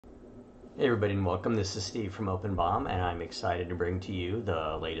Hey everybody and welcome. This is Steve from OpenBOM and I'm excited to bring to you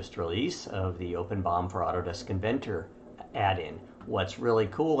the latest release of the OpenBOM for Autodesk Inventor add-in. What's really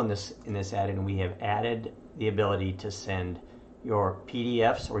cool in this add-in, we have added the ability to send your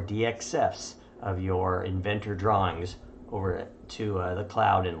PDFs or DXFs of your Inventor drawings over to the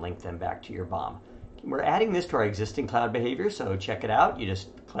cloud and link them back to your BOM. We're adding this to our existing cloud behavior, so check it out. You just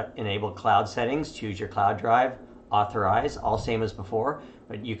enable cloud settings, choose your cloud drive, authorize, all same as before,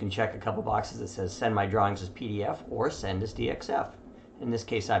 but you can check a couple boxes that says send my drawings as PDF or send as DXF. In this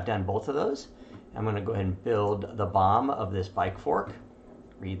case, I've done both of those. I'm going to go ahead and build the BOM of this bike fork,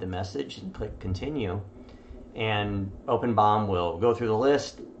 read the message, and click continue. And OpenBOM will go through the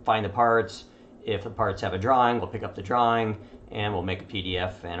list, find the parts. If the parts have a drawing, we'll pick up the drawing and we'll make a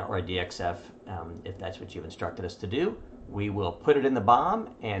PDF or a DXF if that's what you've instructed us to do. We will put it in the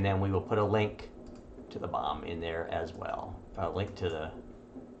BOM and then we will put a link to the BOM in there as well, a link to the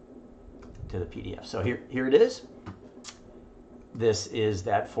PDF. So here it is. This is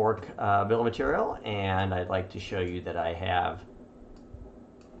that fork bill of material, and I'd like to show you that I have,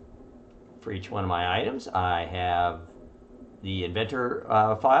 for each one of my items, I have the Inventor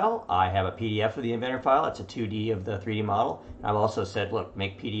file. I have a PDF of the Inventor file. It's a 2D of the 3D model. I've also said, look,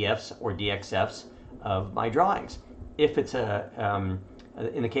 make PDFs or DXFs of my drawings. If it's in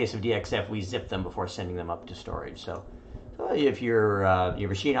the case of DXF, we zip them before sending them up to storage. So if your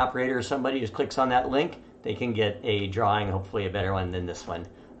machine operator or somebody just clicks on that link, they can get a drawing, hopefully a better one than this one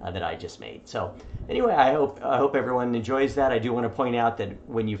that I just made. So anyway, I hope everyone enjoys that. I do want to point out that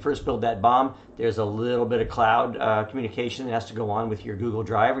when you first build that BOM, there's a little bit of cloud communication that has to go on with your Google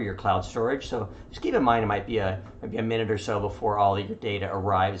Drive or your cloud storage. So just keep in mind it might be a minute or so before all of your data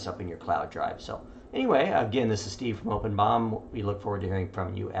arrives up in your cloud drive. So anyway, again, this is Steve from OpenBOM. We look forward to hearing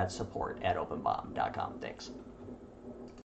from you at support@openbom.com. Thanks.